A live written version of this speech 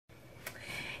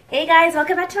Hey guys,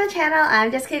 welcome back to my channel.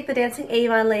 I'm Jessie, the Dancing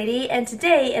Avon Lady, and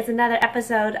today is another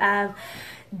episode of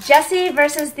Jessie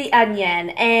versus the Onion.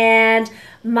 And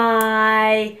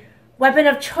my weapon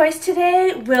of choice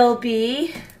today will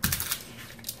be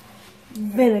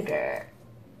vinegar.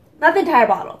 Not the entire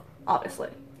bottle, obviously.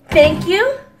 Thank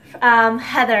you,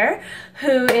 Heather,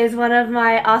 who is one of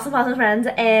my awesome friends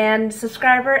and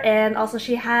subscriber, and also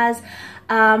she has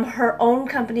her own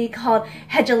company called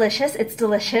Heagealicious. It's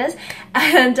delicious.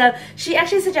 And she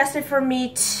actually suggested for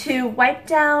me to wipe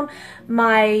down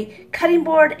my cutting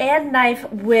board and knife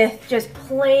with just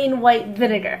plain white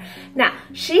vinegar. Now,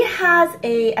 she has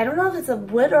a, I don't know if it's a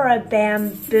wood or a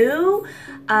bamboo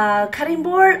cutting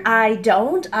board. I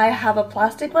don't. I have a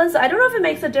plastic one, so I don't know if it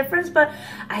makes a difference, but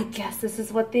I guess this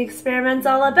is what the experiment's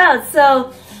all about.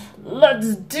 So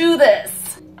let's do this.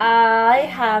 I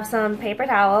have some paper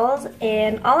towels,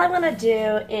 and all I'm gonna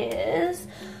do is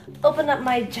open up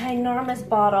my ginormous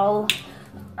bottle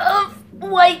of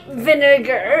white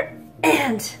vinegar,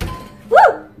 and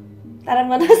woo, that I'm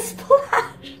gonna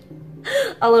splash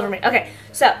all over me. Okay,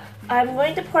 so I'm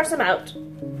going to pour some out,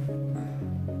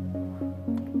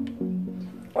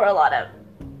 or a lot out.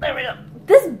 There we go.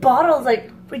 This bottle is like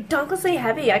ridiculously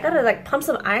heavy. I gotta like pump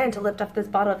some iron to lift up this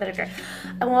bottle of vinegar.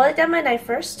 I'm gonna lay down my knife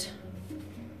first.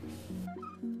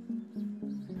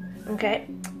 Okay,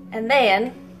 and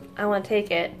then I want to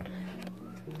take it,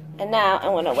 and now I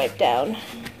want to wipe down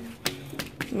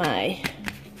my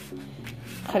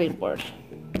cutting board.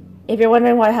 If you're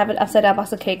wondering why I have an upside down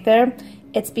box of cake there,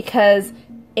 it's because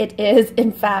it is,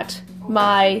 in fact,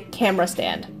 my camera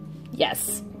stand.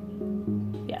 Yes.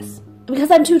 Yes. Because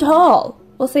I'm too tall.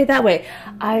 We'll say it that way.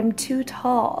 I'm too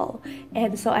tall,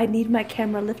 and so I need my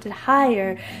camera lifted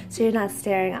higher so you're not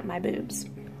staring at my boobs.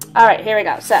 All right, here we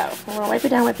go. So I'm gonna wipe it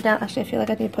down, wipe it down. Actually, I feel like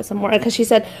I need to put some more in because she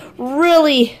said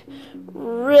really,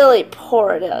 really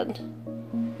pour it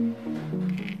in.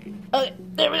 Okay,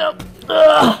 there we go.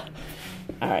 Ugh.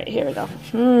 All right, here we go.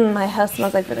 My house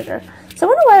smells like vinegar. So I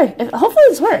wonder why, hopefully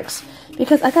this works,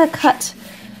 because I gotta cut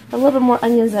a little bit more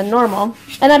onions than normal.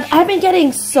 And I've been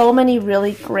getting so many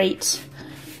really great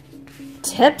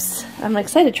tips. I'm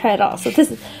excited to try it all. So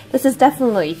this is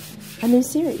definitely a new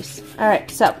series. All right,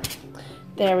 so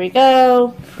there we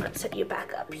go. Let's set you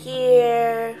back up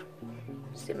here.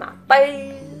 See my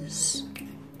face.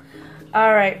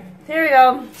 All right, here we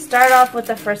go. Start off with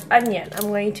the first onion. I'm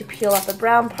going to peel off the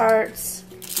brown parts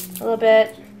a little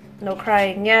bit. No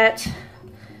crying yet.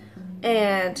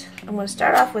 And I'm going to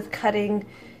start off with cutting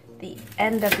the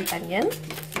end of the onion.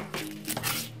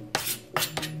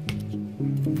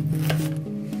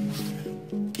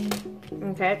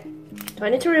 Okay. Do I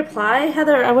need to reply?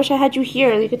 Heather, I wish I had you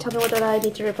here. You could tell me whether I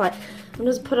need to reply. I'm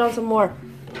just put on some more.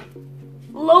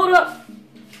 Load up!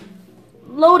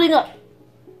 Loading up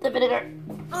the vinegar.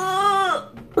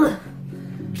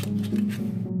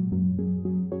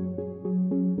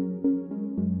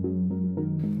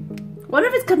 Wonder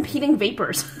if it's competing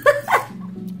vapors.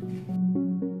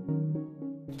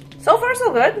 So far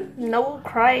so good. No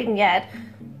crying yet.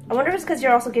 I wonder if it's because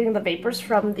you're also getting the vapors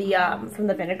from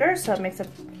the vinegar, so it makes it,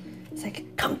 it's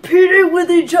like competing with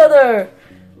each other.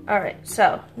 All right,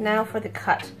 so now for the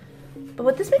cut. But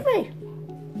would this make my,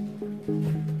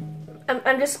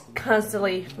 I'm just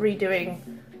constantly redoing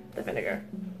the vinegar.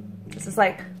 This is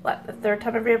like, what, the third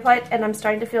time I've reapplied, and I'm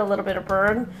starting to feel a little bit of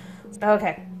burn.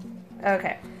 Okay,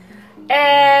 okay.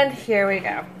 And here we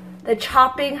go. The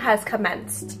chopping has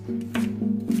commenced.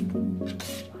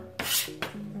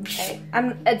 Okay,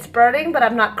 it's burning, but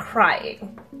I'm not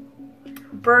crying.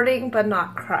 Burning, but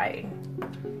not crying.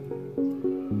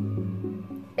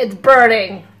 It's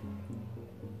burning.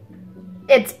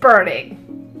 It's burning.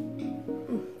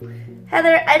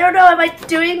 Heather, I don't know, am I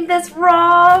doing this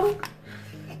wrong?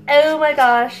 Oh my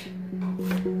gosh.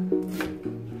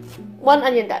 One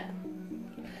onion done.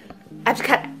 I have to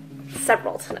cut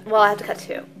several. Well, I have to cut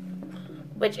two.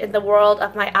 Which in the world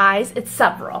of my eyes, it's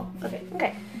several. Okay,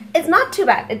 okay. It's not too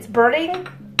bad. It's burning,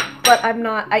 but I'm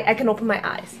not, I can open my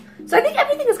eyes. So I think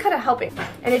everything is kind of helping.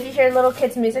 And if you hear little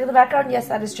kids' music in the background, yes,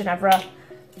 that is Ginevra.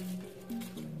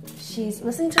 She's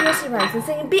listening to nursery rhymes and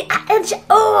singing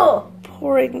oh,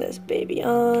 pouring this baby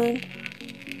on.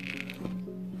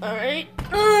 All right.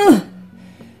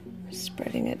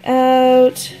 Spreading it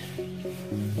out.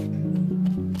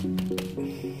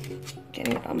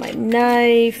 Getting it on my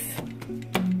knife.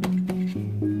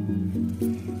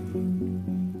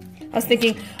 I was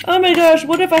thinking, oh my gosh,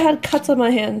 what if I had cuts on my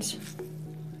hands?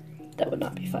 That would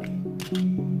not be fun.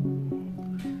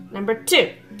 Number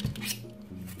 2.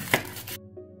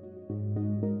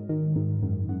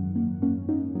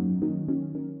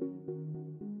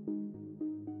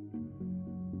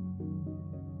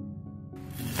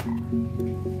 Ow!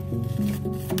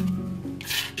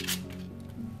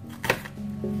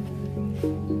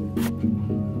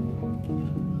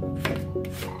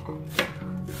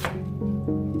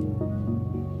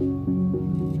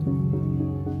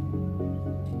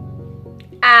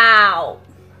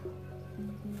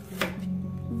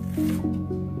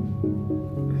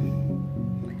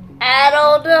 I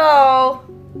don't know.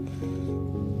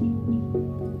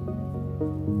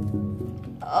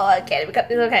 Oh, I can't even cut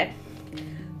these. Okay.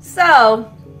 So,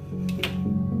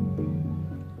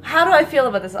 how do I feel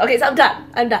about this? Okay, so I'm done.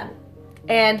 I'm done.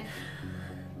 And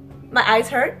my eyes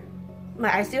hurt.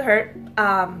 My eyes do hurt.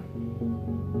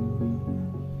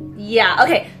 Yeah,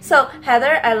 okay. So,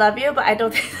 Heather, I love you, but I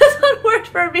don't think this one worked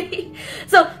for me.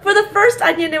 So, for the first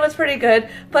onion, it was pretty good.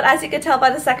 But as you can tell by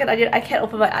the second onion, I can't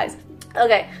open my eyes.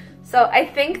 Okay, so I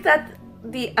think that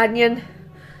the onion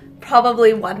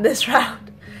probably won this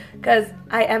round because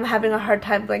I am having a hard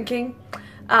time blinking.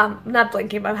 Not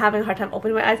blinking, but I'm having a hard time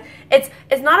opening my eyes. It's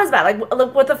not as bad.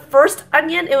 Like with the first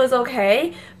onion, it was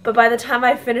okay, but by the time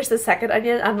I finished the second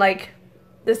onion, I'm like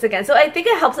this again. So I think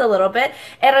it helps a little bit.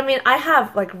 And I mean, I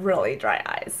have like really dry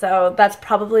eyes, so that's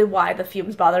probably why the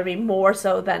fumes bother me more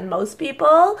so than most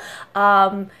people.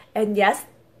 And yes,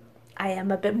 I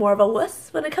am a bit more of a wuss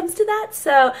when it comes to that.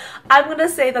 So I'm gonna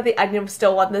say that the onion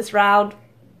still won this round.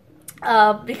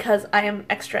 Because I am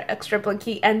extra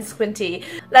blinky and squinty.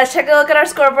 Let's take a look at our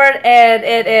scoreboard, and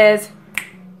it is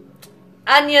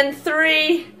onion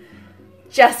 3,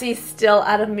 Jessie still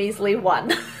at a measly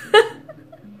 1.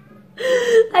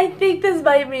 I think this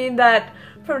might mean that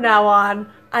from now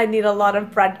on, I need a lot of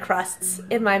bread crusts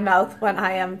in my mouth when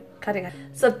I am cutting it.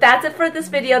 So that's it for this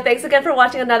video. Thanks again for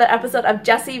watching another episode of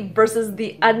Jessie versus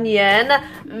the Onion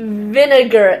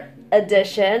Vinegar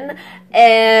edition.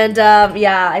 And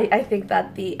yeah, I think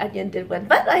that the onion did win,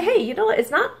 but hey, you know what, it's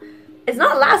not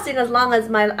lasting as long as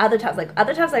my other times. Like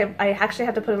other times I actually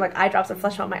have to put in like eye drops and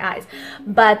flush out my eyes.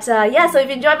 But yeah, so if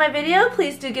you enjoyed my video,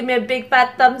 please do give me a big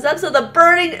fat thumbs up so the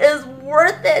burning is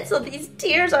worth it, so these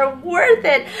tears are worth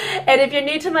it. And if you're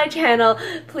new to my channel,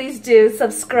 please do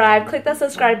subscribe, click that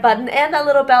subscribe button and that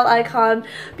little bell icon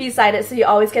beside it so you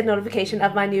always get notification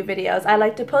of my new videos. I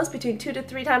like to post between 2 to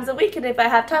 3 times a week, and if I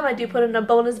have time, I do put in a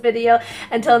bonus video.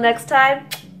 Until next time,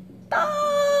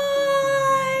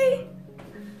 bye!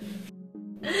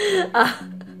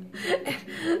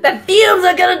 The fumes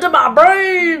are getting to my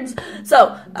brains!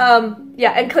 So,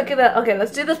 yeah, and clicking that. Okay,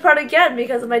 let's do this part again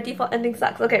because my default ending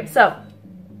sucks. Okay, so,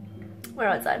 we're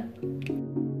outside.